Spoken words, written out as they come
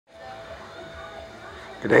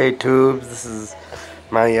G'day tubes, this is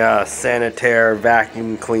my sanitaire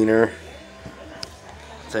vacuum cleaner.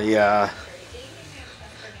 It's a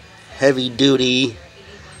heavy duty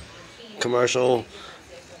commercial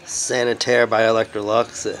sanitaire by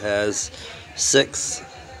Electrolux. It has 6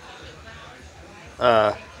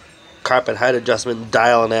 carpet height adjustment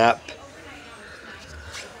dial and app.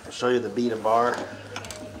 I'll show you the beater bar.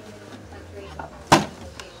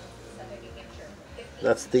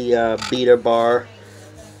 That's the beater bar.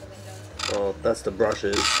 Well, that's the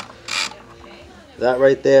brushes. That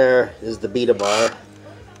right there is the beater bar.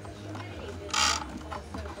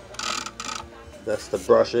 That's the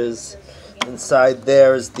brushes. Inside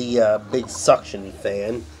there is the big suction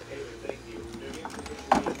fan.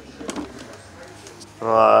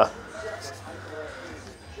 Has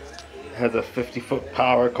a 50-foot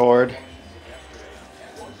power cord.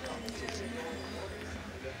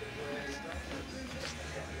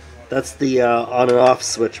 That's the on and off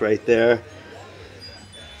switch right there.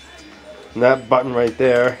 And that button right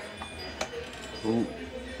there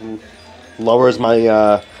lowers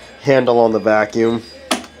my handle on the vacuum.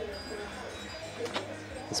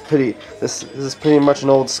 This is pretty much an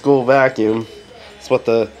old school vacuum. It's what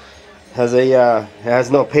it has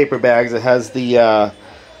no paper bags. It has the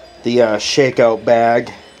shakeout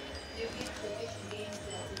bag.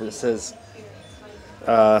 And it says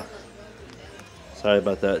sorry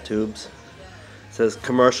about that, tubes. It says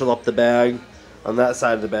commercial up the bag on that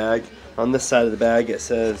side of the bag. On this side of the bag it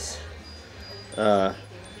says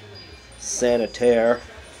sanitaire.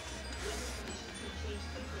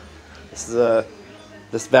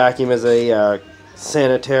 This vacuum is a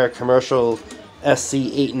sanitaire commercial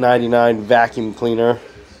SC899 vacuum cleaner.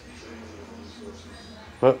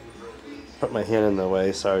 Oh, put my hand in the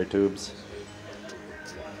way, sorry tubes.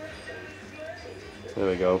 There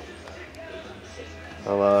we go.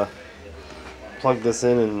 I'll plug this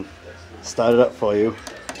in and start it up for you.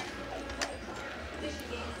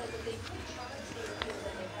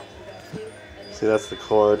 See, that's the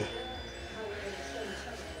cord.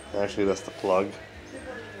 Actually, that's the plug.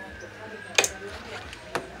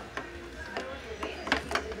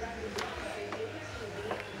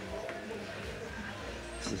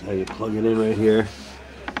 This is how you plug it in right here.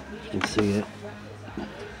 You can see it.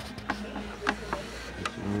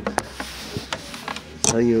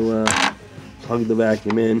 How you plug the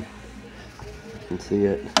vacuum in. You can see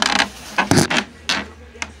it.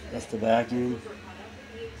 That's the vacuum.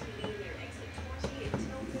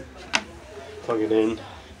 Plug it in.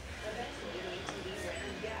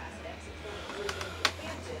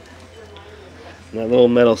 And that little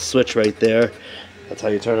metal switch right there, that's how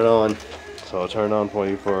you turn it on. So I'll turn it on for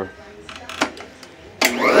you for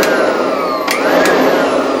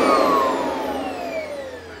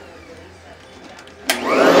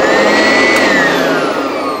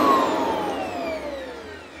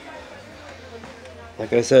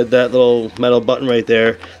like I said, that little metal button right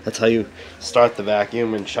there, that's how you start the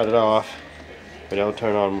vacuum and shut it off. But I'll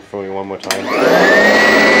turn it on for you one more time.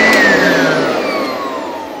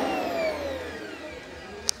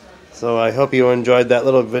 So I hope you enjoyed that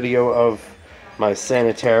little video of my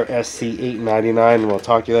sanitaire SC899, and we'll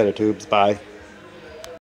talk to you later, tubes. Bye.